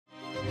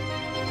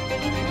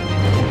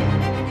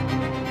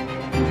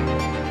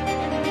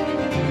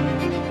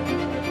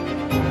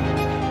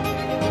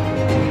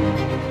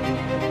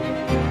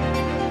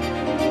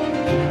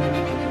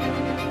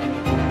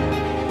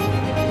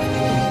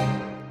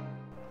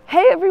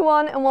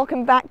everyone, and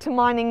welcome back to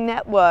Mining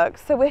Network.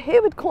 So we're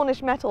here with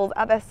Cornish Metals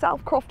at their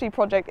South Crofty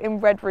project in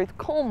Redruth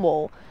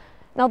Cornwall.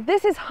 Now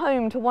this is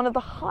home to one of the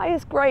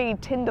highest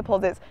grade tin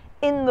deposits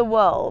in the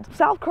world.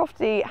 South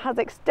Crofty has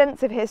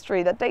extensive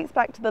history that dates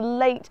back to the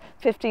late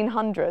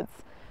 1500s.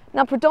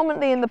 Now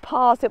predominantly in the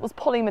past it was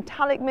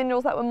polymetallic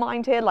minerals that were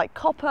mined here like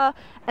copper,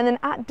 and then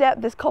at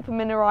depth this copper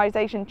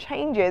mineralization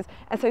changes,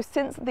 and so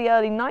since the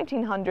early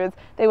 1900s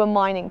they were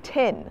mining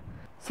tin.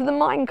 So the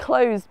mine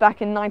closed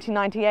back in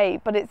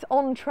 1998, but it's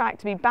on track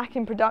to be back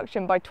in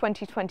production by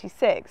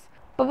 2026.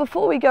 But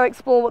before we go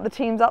explore what the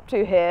team's up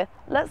to here,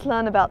 let's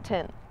learn about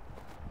tin.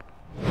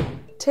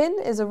 Tin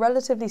is a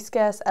relatively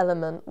scarce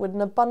element with an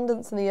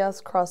abundance in the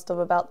Earth's crust of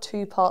about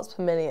 2 parts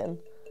per million,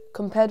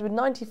 compared with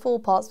 94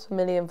 parts per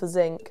million for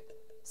zinc,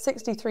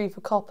 63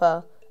 for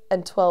copper,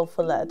 and 12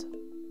 for lead.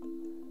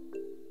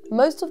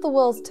 Most of the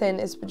world's tin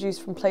is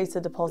produced from placer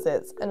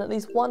deposits, and at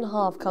least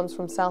 1/2 comes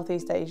from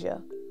Southeast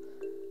Asia.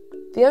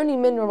 The only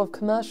mineral of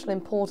commercial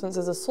importance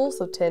as a source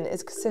of tin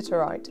is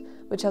cassiterite,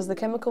 which has the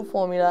chemical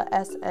formula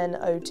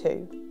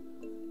SnO2.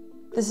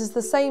 This is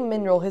the same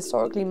mineral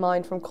historically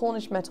mined from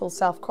Cornish Metals'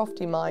 South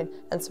Crofty Mine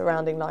and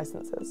surrounding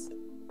licenses.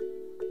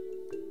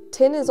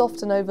 Tin is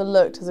often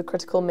overlooked as a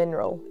critical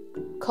mineral,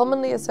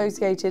 commonly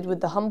associated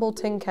with the humble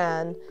tin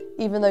can,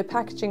 even though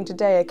packaging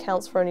today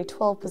accounts for only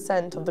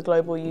 12% of the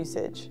global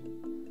usage.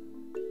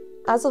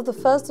 As of the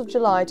 1st of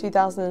July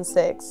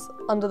 2006,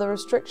 under the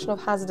Restriction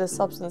of Hazardous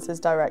Substances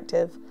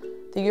Directive,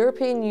 the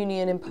European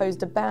Union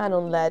imposed a ban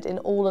on lead in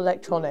all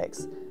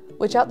electronics,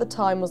 which at the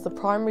time was the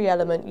primary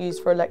element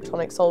used for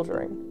electronic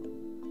soldering.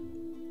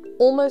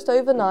 Almost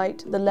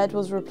overnight, the lead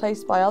was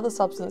replaced by other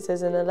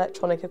substances in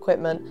electronic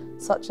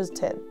equipment, such as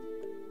tin.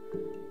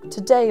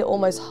 Today,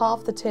 almost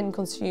half the tin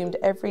consumed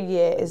every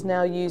year is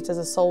now used as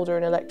a solder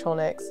in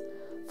electronics,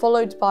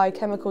 followed by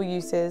chemical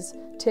uses,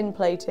 tin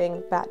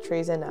plating,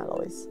 batteries and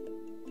alloys.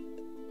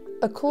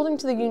 According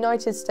to the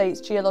United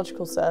States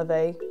Geological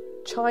Survey,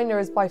 China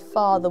is by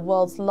far the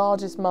world's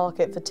largest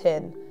market for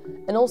tin,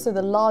 and also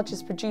the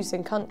largest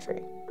producing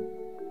country.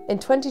 In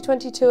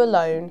 2022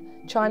 alone,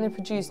 China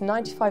produced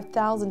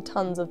 95,000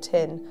 tonnes of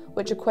tin,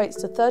 which equates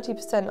to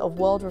 30% of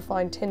world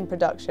refined tin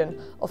production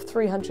of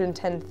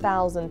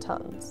 310,000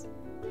 tonnes.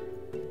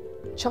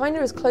 China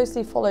is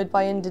closely followed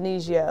by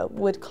Indonesia,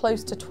 with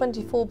close to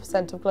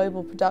 24% of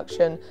global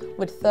production,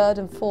 with 3rd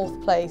and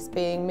 4th place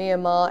being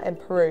Myanmar and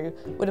Peru,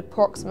 with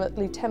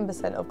approximately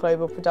 10% of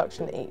global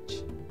production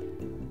each.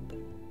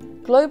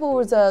 Global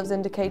reserves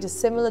indicate a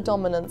similar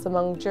dominance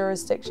among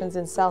jurisdictions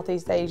in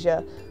Southeast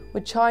Asia,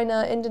 with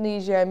China,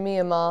 Indonesia and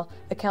Myanmar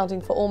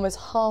accounting for almost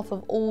half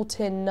of all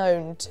tin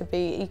known to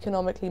be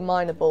economically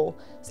mineable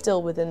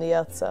still within the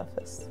Earth's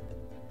surface.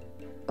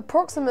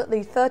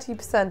 Approximately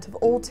 30% of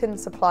all tin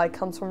supply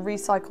comes from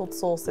recycled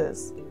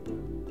sources.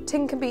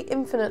 Tin can be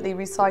infinitely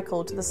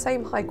recycled to the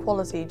same high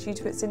quality due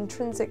to its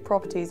intrinsic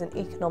properties and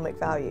economic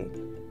value.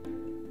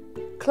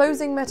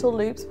 Closing metal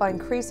loops by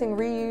increasing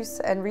reuse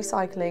and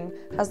recycling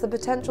has the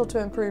potential to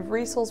improve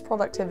resource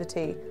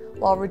productivity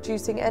while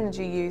reducing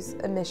energy use,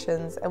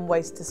 emissions and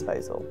waste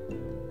disposal.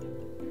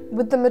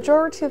 With the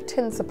majority of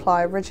tin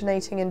supply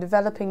originating in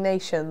developing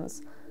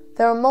nations,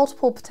 there are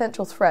multiple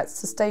potential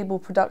threats to stable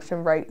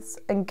production rates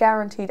and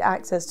guaranteed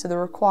access to the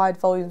required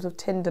volumes of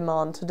tin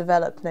demand to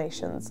developed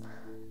nations,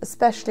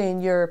 especially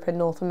in Europe and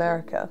North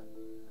America.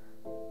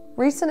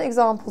 Recent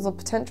examples of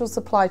potential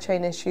supply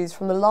chain issues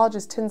from the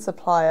largest tin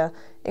supplier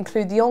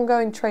include the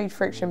ongoing trade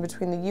friction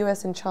between the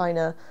US and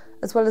China,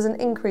 as well as an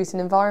increase in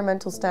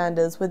environmental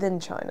standards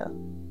within China.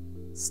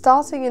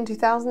 Starting in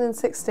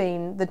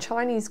 2016, the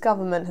Chinese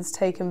government has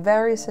taken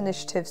various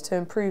initiatives to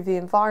improve the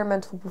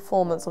environmental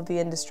performance of the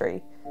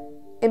industry,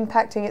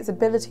 impacting its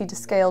ability to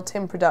scale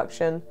tin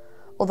production,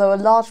 although a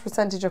large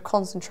percentage of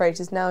concentrate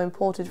is now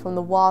imported from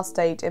the Wa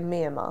state in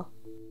Myanmar.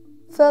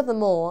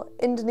 Furthermore,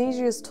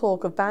 Indonesia's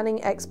talk of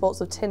banning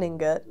exports of tin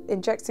ingot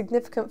injects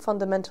significant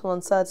fundamental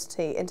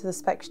uncertainty into the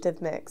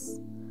speculative mix.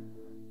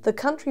 The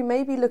country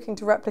may be looking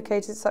to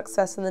replicate its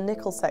success in the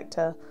nickel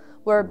sector,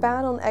 where a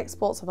ban on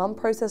exports of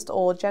unprocessed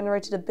ore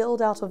generated a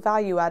build-out of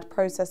value-add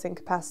processing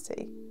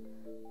capacity.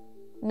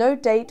 No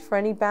date for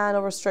any ban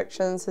or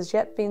restrictions has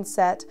yet been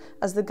set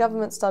as the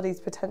government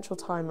studies potential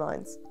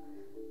timelines.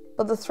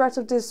 But the threat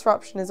of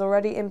disruption is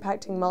already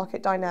impacting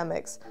market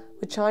dynamics,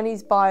 with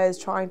Chinese buyers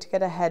trying to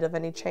get ahead of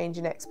any change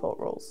in export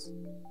rules.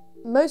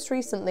 Most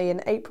recently,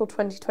 in April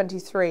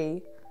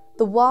 2023,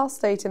 the Wa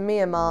state in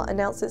Myanmar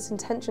announced its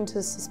intention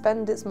to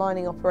suspend its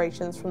mining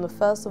operations from the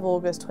 1st of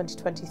August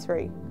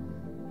 2023.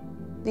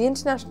 The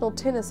International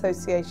Tin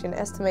Association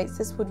estimates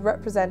this would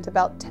represent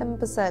about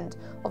 10%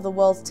 of the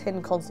world's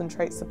tin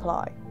concentrate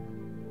supply.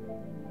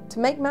 To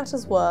make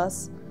matters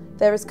worse,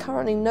 there is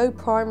currently no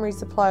primary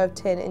supply of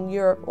tin in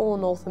Europe or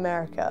North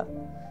America,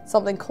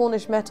 something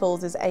Cornish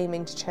Metals is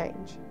aiming to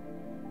change.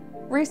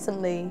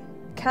 Recently,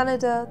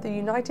 Canada, the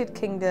United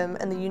Kingdom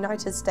and the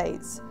United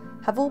States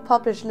have all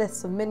published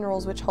lists of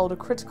minerals which hold a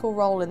critical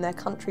role in their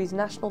country's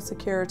national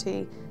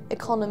security,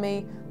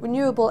 economy,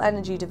 renewable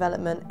energy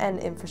development and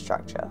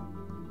infrastructure.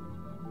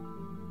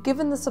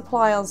 Given the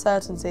supply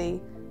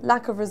uncertainty,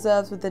 lack of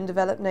reserves within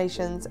developed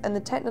nations, and the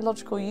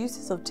technological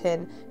uses of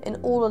tin in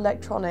all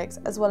electronics,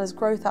 as well as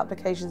growth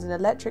applications in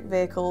electric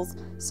vehicles,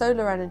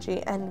 solar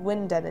energy and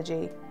wind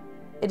energy,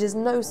 it is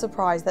no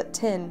surprise that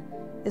tin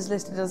is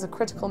listed as a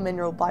critical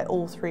mineral by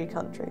all three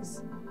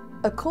countries.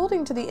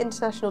 According to the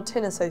International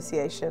Tin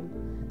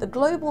Association, the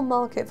global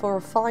market for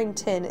refined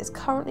tin is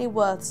currently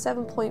worth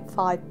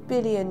 $7.5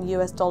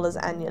 billion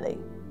annually.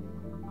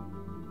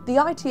 The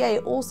ITA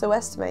also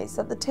estimates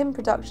that the tin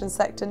production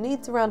sector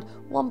needs around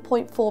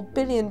 $1.4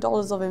 billion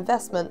of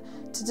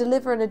investment to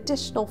deliver an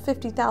additional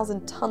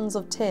 50,000 tonnes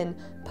of tin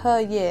per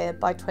year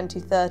by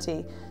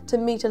 2030 to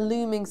meet a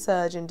looming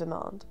surge in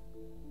demand.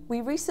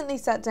 We recently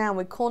sat down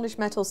with Cornish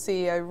Metals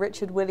CEO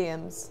Richard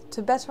Williams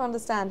to better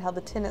understand how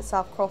the tin at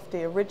South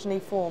Crofty originally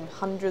formed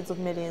hundreds of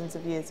millions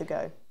of years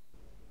ago.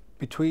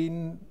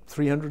 Between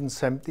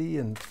 370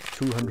 and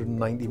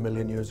 290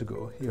 million years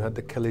ago, you had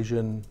the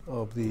collision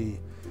of the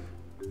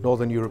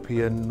Northern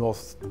European,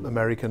 North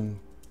American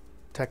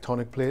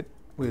tectonic plate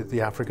with the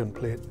African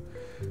plate,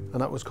 and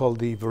that was called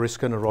the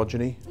Variscan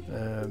orogeny.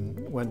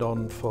 Went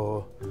on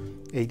for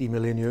 80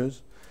 million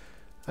years,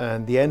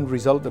 and the end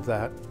result of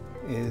that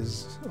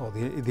is, or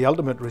the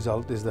ultimate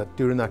result is that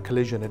during that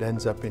collision it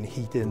ends up in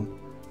heating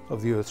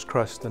of the Earth's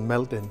crust and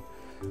melting,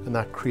 and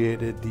that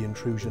created the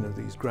intrusion of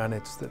these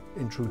granites that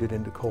intruded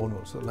into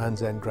Cornwall. So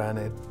Land's End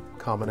granite,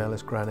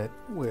 Carmenellis granite,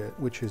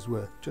 which is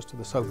just to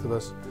the south of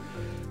us,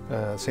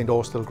 St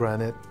Austell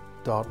granite,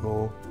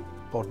 Dartmoor,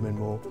 Bodmin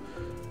Moor,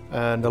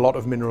 and a lot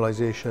of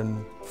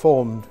mineralisation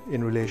formed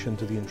in relation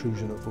to the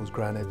intrusion of those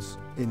granites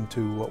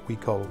into what we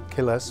call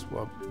killers,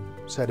 or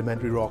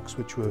sedimentary rocks,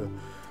 which were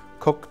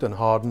cooked and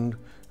hardened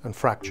and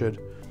fractured,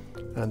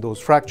 and those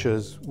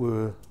fractures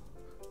were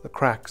the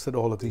cracks that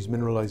all of these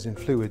mineralising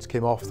fluids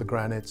came off the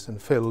granites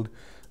and filled,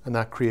 and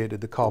that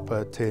created the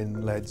copper,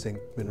 tin, lead, zinc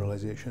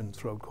mineralisation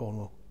throughout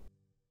Cornwall.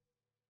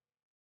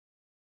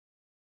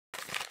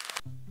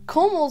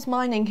 Cornwall's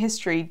mining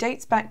history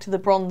dates back to the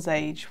Bronze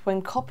Age,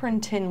 when copper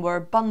and tin were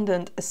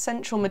abundant,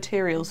 essential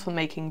materials for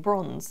making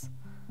bronze.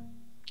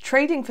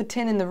 Trading for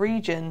tin in the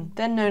region,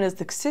 then known as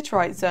the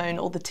Cassiterite Zone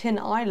or the Tin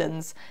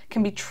Islands,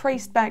 can be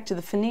traced back to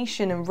the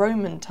Phoenician and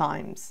Roman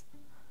times.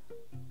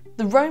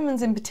 The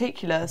Romans in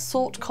particular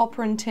sought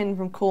copper and tin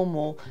from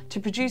Cornwall to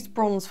produce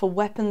bronze for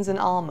weapons and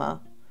armour.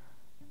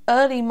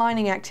 Early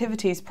mining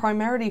activities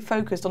primarily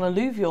focused on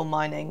alluvial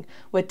mining,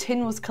 where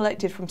tin was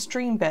collected from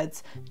stream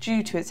beds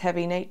due to its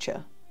heavy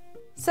nature.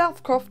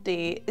 South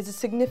Crofty is a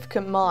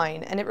significant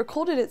mine, and it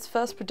recorded its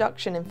first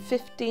production in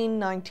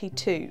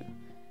 1592.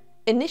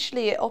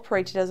 Initially it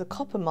operated as a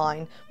copper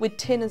mine with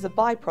tin as a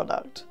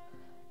byproduct.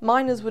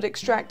 Miners would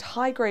extract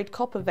high-grade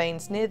copper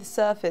veins near the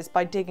surface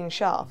by digging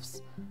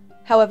shafts.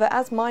 However,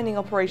 as mining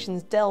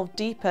operations delved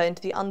deeper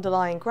into the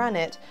underlying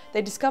granite,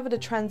 they discovered a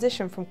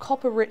transition from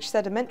copper-rich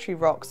sedimentary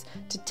rocks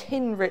to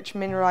tin-rich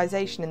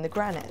mineralisation in the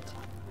granite.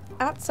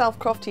 At South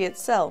Crofty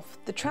itself,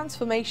 the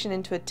transformation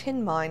into a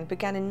tin mine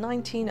began in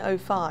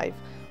 1905,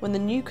 when the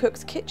new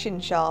cook's kitchen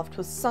shaft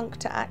was sunk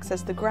to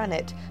access the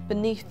granite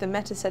beneath the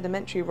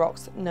metasedimentary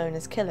rocks known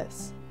as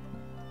killers.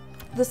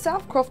 The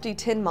South Crofty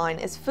tin mine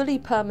is fully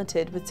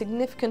permitted with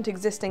significant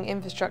existing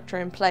infrastructure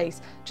in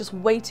place, just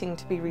waiting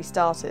to be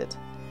restarted.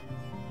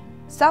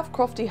 South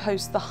Crofty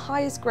hosts the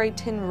highest grade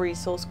tin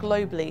resource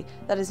globally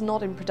that is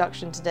not in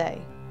production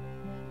today.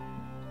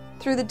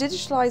 Through the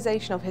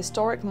digitalisation of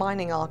historic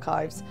mining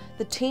archives,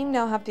 the team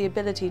now have the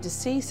ability to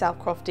see South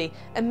Crofty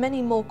and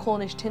many more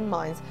Cornish tin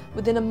mines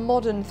within a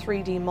modern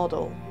 3D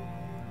model.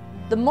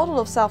 The model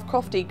of South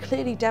Crofty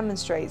clearly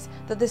demonstrates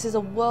that this is a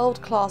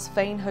world-class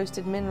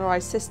vein-hosted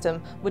mineralised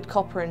system with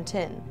copper and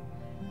tin.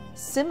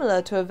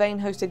 Similar to a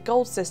vein-hosted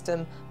gold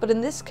system, but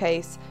in this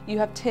case you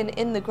have tin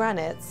in the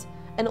granites,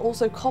 and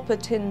also copper,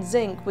 tin,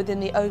 zinc within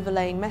the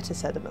overlaying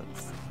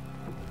metasediments.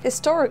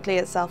 Historically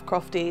at South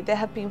Crofty, there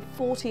have been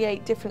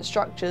 48 different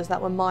structures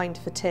that were mined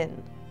for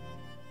tin.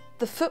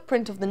 The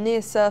footprint of the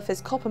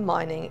near-surface copper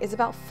mining is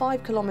about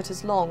 5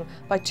 kilometres long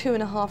by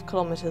 2.5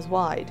 kilometres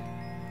wide.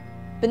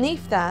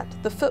 Beneath that,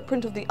 the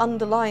footprint of the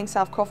underlying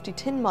South Crofty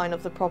tin mine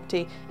of the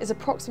property is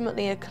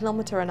approximately 1.5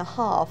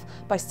 kilometres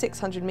by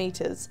 600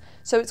 metres,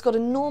 so it's got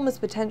enormous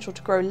potential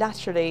to grow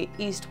laterally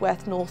east,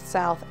 west, north,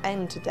 south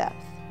and to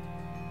depth.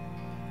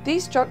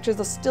 These structures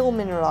are still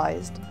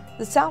mineralised.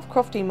 The South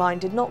Crofty mine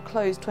did not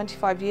close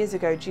 25 years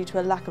ago due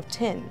to a lack of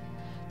tin.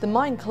 The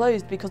mine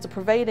closed because of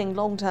prevailing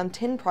long-term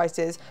tin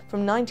prices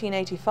from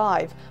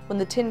 1985, when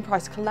the tin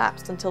price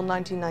collapsed, until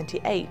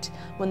 1998,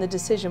 when the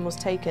decision was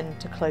taken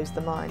to close the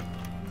mine.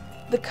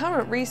 The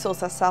current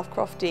resource at South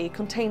Crofty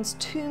contains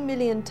 2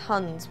 million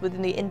tonnes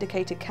within the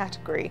indicated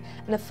category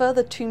and a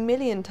further 2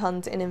 million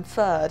tonnes in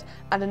inferred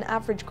at an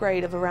average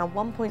grade of around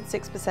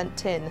 1.6%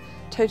 tin,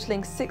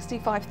 totalling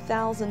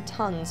 65,000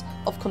 tonnes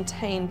of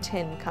contained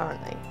tin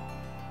currently.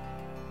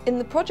 In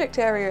the project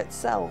area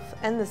itself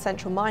and the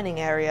central mining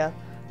area,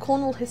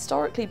 Cornwall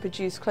historically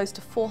produced close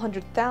to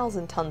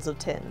 400,000 tonnes of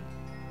tin.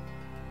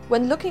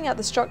 When looking at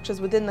the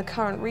structures within the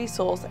current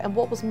resource and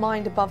what was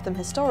mined above them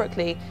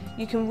historically,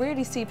 you can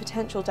really see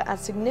potential to add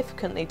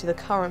significantly to the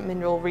current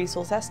mineral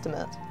resource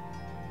estimate.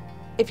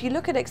 If you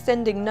look at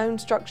extending known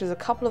structures a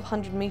couple of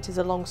 100 metres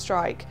along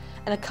strike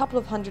and a couple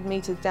of 100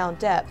 metres down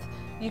depth,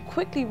 you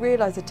quickly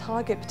realise a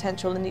target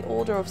potential in the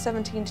order of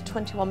 17 to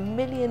 21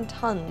 million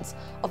tonnes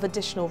of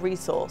additional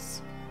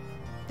resource.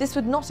 This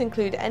would not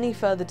include any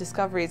further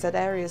discoveries at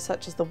areas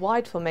such as the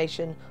Wide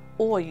Formation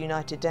or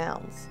United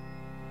Downs.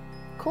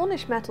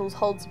 Cornish Metals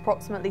holds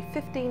approximately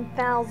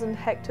 15,000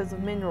 hectares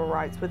of mineral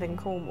rights within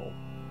Cornwall,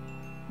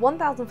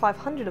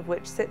 1,500 of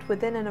which sit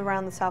within and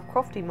around the South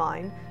Crofty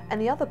Mine, and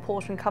the other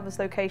portion covers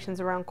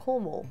locations around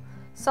Cornwall,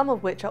 some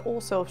of which are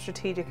also of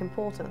strategic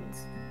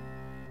importance.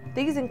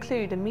 These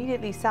include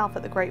immediately south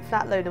at the Great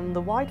Flatload and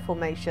the Wide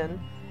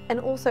Formation, and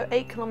also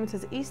 8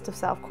 kilometres east of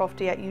South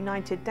Crofty at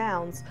United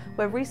Downs,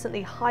 where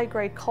recently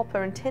high-grade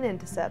copper and tin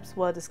intercepts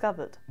were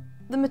discovered.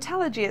 The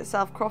metallurgy at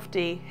South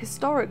Crofty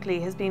historically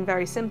has been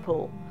very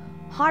simple.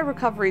 High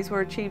recoveries were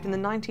achieved in the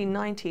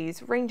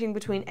 1990s, ranging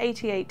between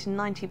 88 to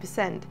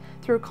 90%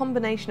 through a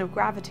combination of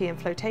gravity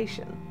and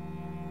flotation.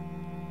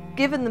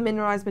 Given the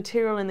mineralised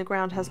material in the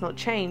ground has not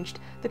changed,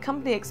 the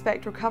company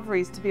expects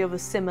recoveries to be of a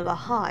similar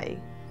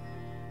high.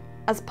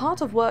 As part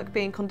of work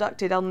being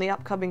conducted on the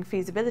upcoming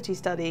feasibility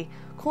study,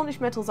 Cornish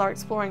Metals are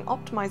exploring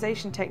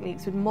optimisation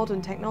techniques with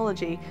modern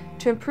technology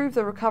to improve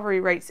the recovery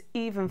rates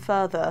even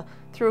further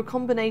through a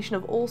combination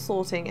of ore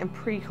sorting and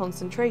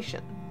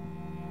pre-concentration.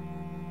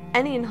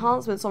 Any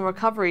enhancements on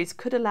recoveries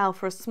could allow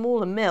for a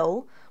smaller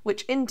mill,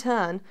 which in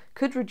turn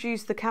could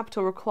reduce the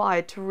capital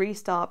required to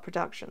restart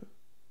production.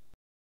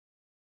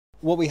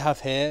 What we have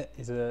here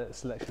is a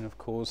selection of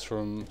cores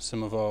from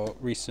some of our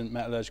recent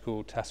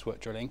metallurgical test work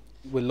drilling.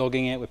 We're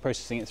logging it, we're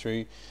processing it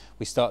through.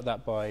 We start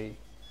that by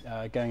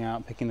going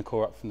out, picking the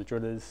core up from the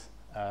drillers.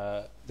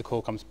 The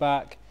core comes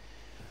back.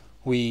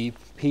 We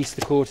piece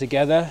the core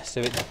together,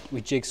 so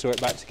we jigsaw it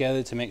back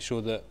together to make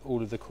sure that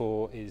all of the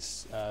core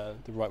is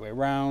the right way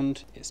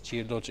around, it's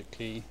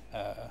geologically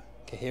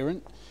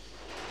coherent.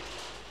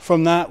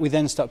 From that, we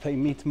then start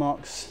putting meter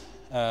marks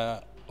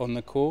on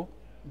the core.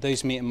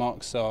 Those meter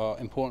marks are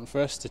important for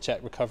us to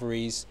check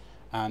recoveries,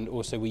 and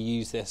also we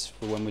use this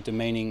for when we're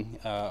domaining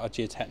our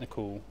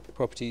geotechnical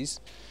properties.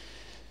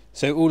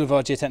 So all of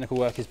our geotechnical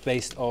work is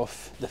based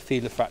off the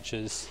field of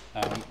fractures.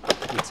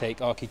 We take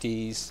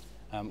RQDs,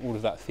 all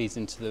of that feeds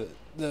into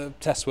the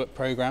test work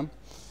program.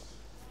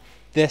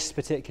 This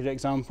particular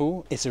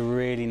example is a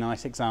really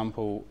nice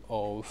example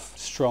of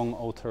strong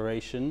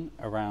alteration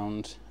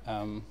around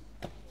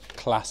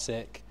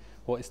classic,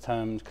 what is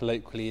termed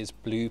colloquially as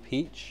blue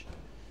peach.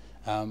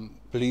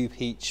 Blue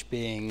peach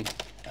being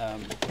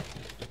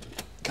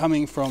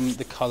coming from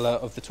the colour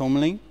of the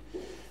tourmaline.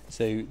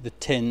 So the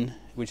tin,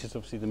 which is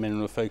obviously the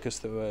mineral of focus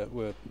that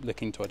we're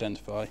looking to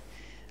identify,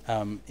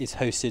 is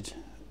hosted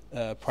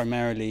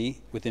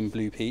primarily within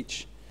blue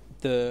peach.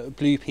 The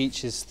blue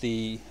peach is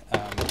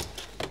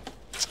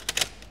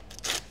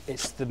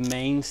it's the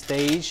main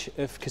stage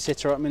of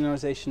cassiterite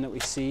mineralisation that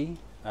we see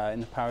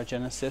in the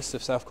paragenesis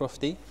of South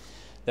Crofty.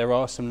 There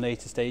are some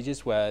later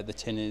stages where the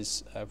tin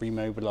is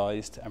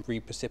remobilised and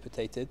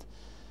reprecipitated,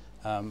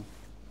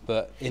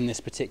 but in this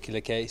particular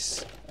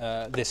case,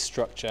 this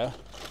structure,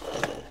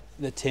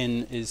 the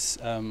tin is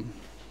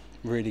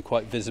really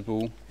quite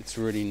visible. It's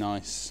really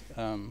nice,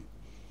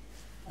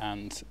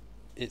 and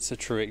it's a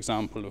true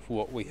example of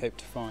what we hope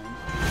to find.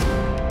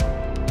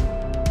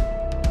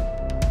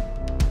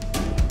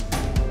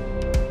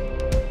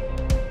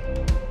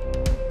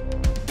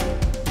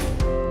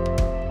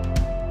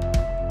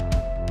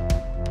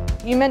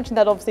 You mentioned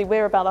that obviously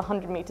we're about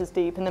 100 metres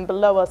deep and then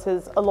below us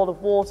is a lot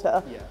of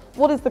water. Yeah.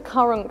 What is the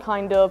current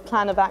kind of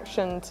plan of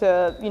action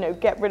to,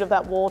 get rid of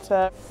that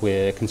water?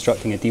 We're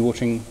constructing a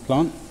dewatering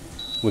plant.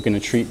 We're going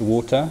to treat the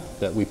water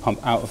that we pump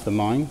out of the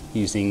mine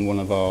using one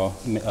of our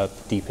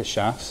deepest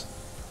shafts.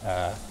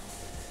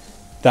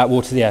 That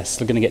water, yes,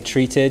 is going to get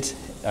treated.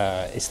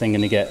 It's then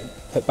going to get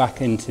put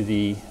back into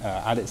the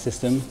adit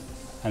system,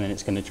 and then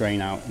it's going to drain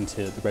out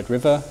into the Red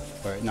River,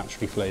 where it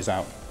naturally flows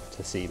out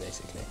to sea,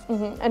 basically.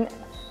 Mm-hmm. And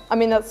I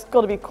mean, that's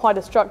got to be quite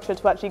a structure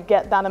to actually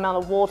get that amount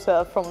of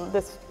water from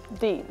this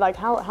deep. Like,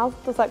 how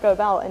does that go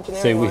about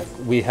engineering-wise?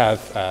 So we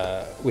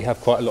have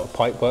quite a lot of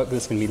pipe work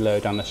that's going to be lower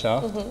down the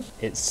shaft.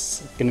 Mm-hmm.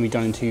 It's going to be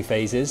done in 2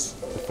 phases.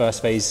 The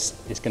first phase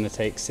is going to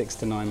take 6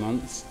 to 9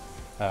 months.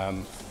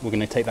 We're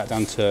going to take that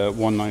down to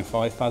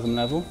 195 fathom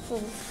level.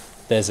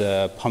 Mm-hmm. There's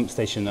a pump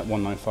station at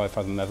 195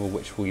 fathom level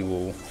which we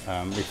will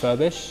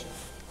refurbish.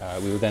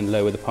 We will then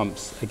lower the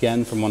pumps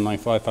again from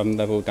 195 fathom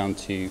level down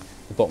to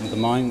the bottom of the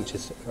mine, which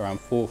is around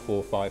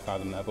 445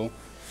 fathom level,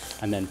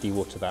 and then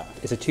dewater that.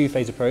 It's a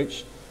 2-phase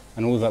approach,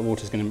 and all of that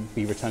water is going to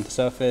be returned to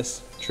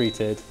surface,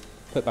 treated,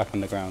 put back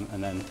on the ground,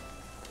 and then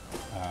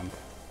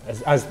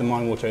as the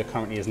mine water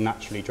currently is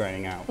naturally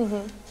draining out,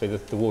 mm-hmm. so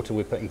the water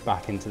we're putting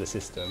back into the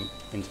system,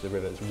 into the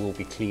rivers, will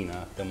be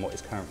cleaner than what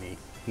is currently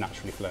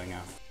naturally flowing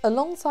out.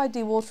 Alongside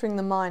dewatering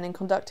the mine and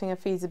conducting a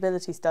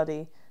feasibility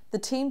study, The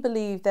team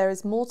believe there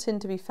is more tin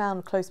to be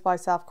found close by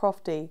South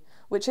Crofty,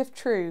 which if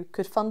true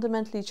could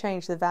fundamentally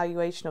change the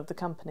valuation of the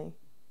company.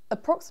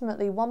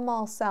 Approximately 1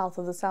 mile south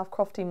of the South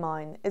Crofty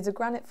Mine is a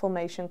granite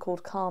formation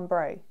called Carn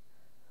Bray.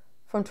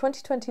 From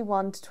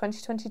 2021 to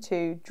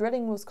 2022,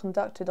 drilling was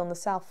conducted on the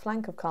south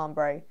flank of Carn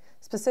Bray,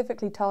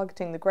 specifically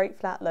targeting the Great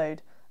Flat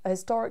Lode, a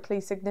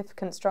historically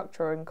significant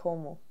structure in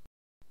Cornwall.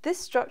 This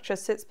structure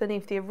sits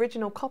beneath the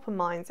original copper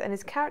mines and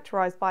is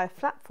characterised by a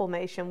flat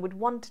formation with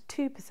 1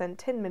 to 2%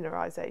 tin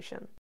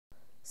mineralisation.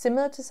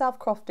 Similar to South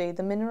Crofty,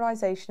 the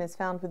mineralisation is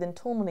found within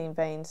tourmaline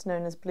veins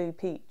known as blue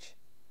peach.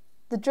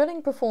 The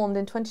drilling performed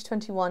in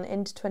 2021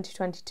 into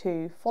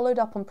 2022 followed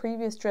up on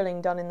previous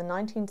drilling done in the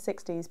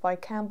 1960s by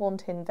Camborne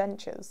Tin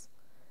Ventures.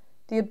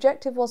 The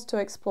objective was to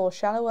explore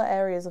shallower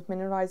areas of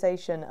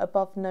mineralisation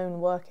above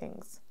known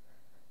workings.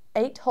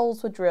 8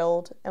 holes were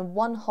drilled and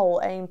 1 hole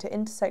aimed to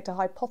intersect a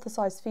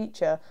hypothesised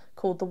feature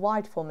called the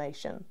Wide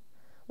Formation,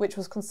 which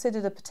was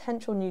considered a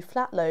potential new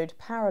flat lode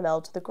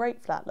parallel to the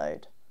Great Flat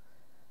Lode.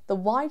 The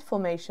Wide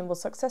Formation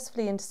was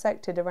successfully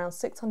intersected around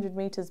 600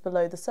 metres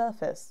below the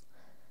surface,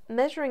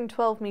 measuring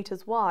 12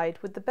 metres wide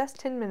with the best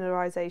tin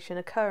mineralisation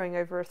occurring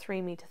over a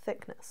 3 metre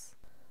thickness.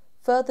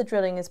 Further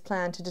drilling is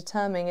planned to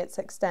determine its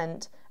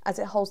extent as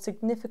it holds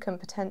significant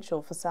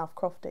potential for South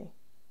Crofty.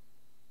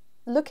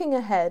 Looking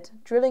ahead,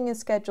 drilling is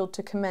scheduled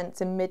to commence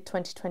in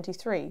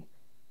mid-2023.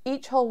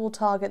 Each hole will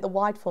target the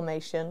Wide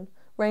Formation,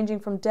 ranging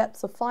from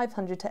depths of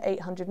 500 to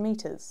 800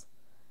 metres.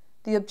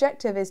 The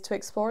objective is to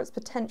explore its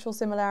potential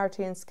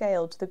similarity in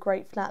scale to the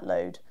Great Flat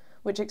Lode,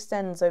 which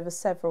extends over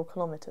several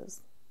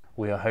kilometres.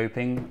 We are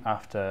hoping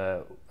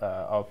after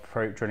our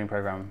drilling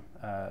programme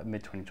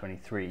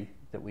mid-2023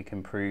 that we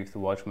can prove the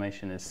Wide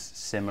Formation is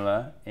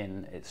similar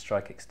in its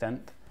strike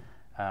extent.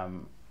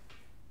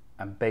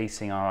 And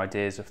basing our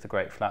ideas of the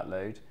Great Flat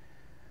Lode.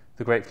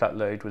 The Great Flat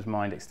Lode was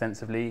mined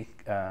extensively,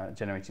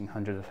 generating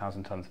hundreds of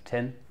thousands of tonnes of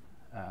tin,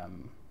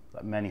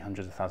 like many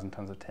hundreds of thousands of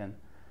tonnes of tin.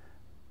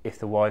 If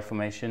the Wide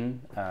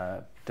Formation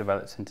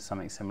develops into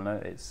something similar,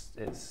 it's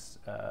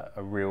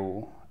a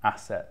real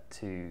asset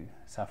to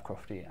South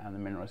Crofty and the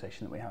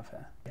mineralisation that we have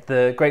here.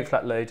 The Great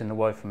Flat Lode and the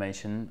Wide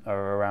Formation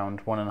are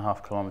around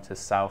 1.5 kilometres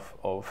south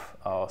of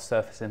our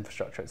surface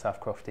infrastructure at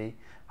South Crofty.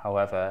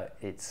 However,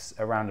 it's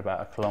around about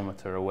 1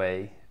 kilometre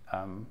away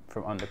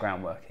from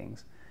underground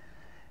workings.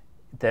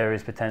 There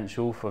is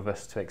potential for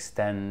us to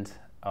extend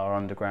our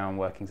underground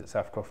workings at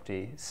South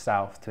Crofty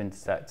south to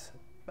intersect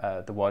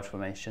the Wide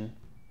Formation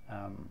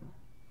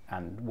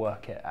and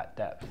work it at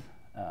depth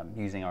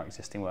using our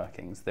existing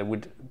workings. There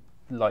would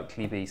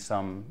likely be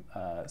some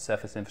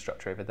surface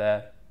infrastructure over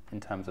there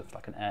in terms of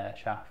like an air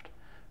shaft,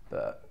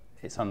 but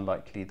it's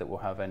unlikely that we'll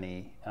have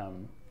any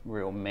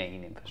real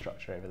main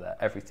infrastructure over there.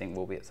 Everything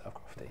will be at South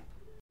Crofty.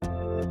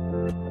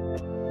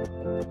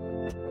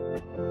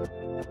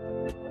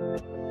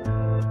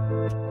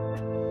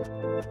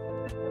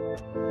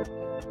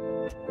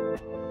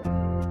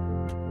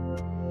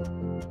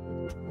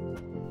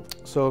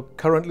 So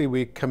currently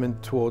we're coming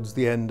towards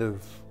the end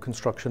of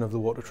construction of the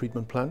water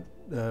treatment plant,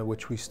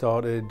 which we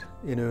started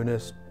in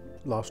earnest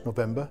last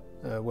November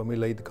when we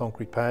laid the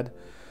concrete pad.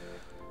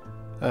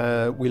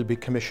 We'll be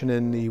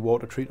commissioning the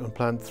water treatment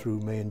plant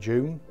through May and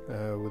June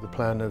with a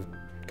plan of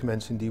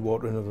commencing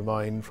dewatering of the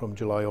mine from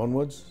July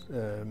onwards.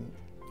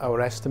 Our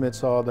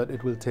estimates are that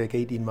it will take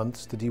 18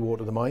 months to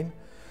dewater the mine,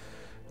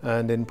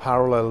 and in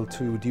parallel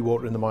to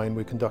dewatering the mine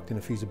we're conducting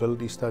a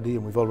feasibility study,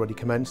 and we've already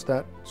commenced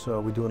that.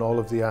 So we're doing all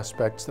of the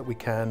aspects that we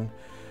can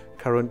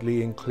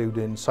currently,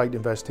 including site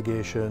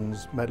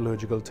investigations,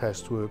 metallurgical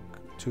test work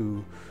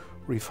to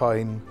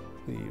refine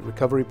the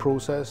recovery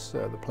process,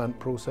 the plant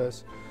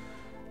process.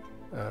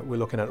 We're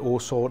looking at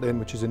ore sorting,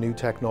 which is a new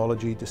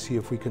technology to see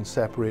if we can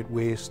separate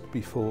waste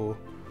before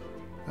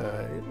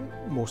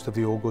most of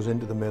the ore goes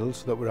into the mill,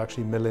 so that we're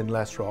actually milling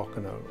less rock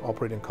and our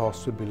operating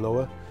costs would be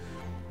lower.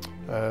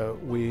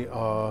 We've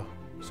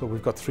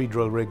got 3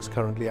 drill rigs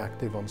currently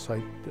active on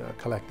site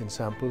collecting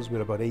samples.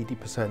 We're about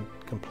 80%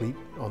 complete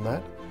on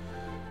that.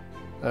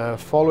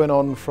 Following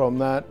on from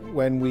that,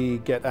 when we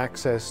get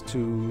access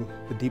to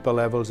the deeper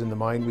levels in the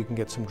mine, we can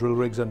get some drill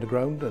rigs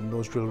underground, and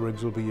those drill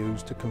rigs will be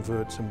used to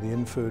convert some of the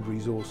inferred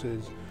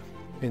resources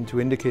into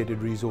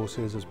indicated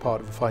resources as part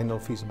of the final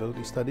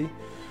feasibility study,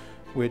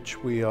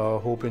 which we are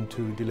hoping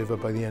to deliver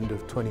by the end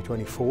of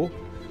 2024.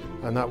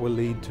 And that will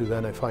lead to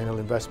then a final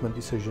investment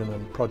decision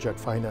and project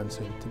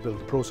financing to build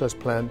the process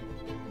plant,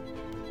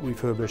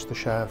 refurbish the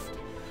shaft,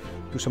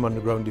 do some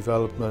underground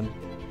development,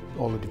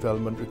 all the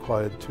development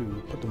required to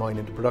put the mine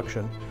into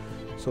production.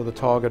 So the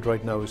target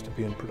right now is to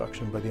be in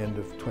production by the end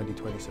of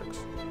 2026.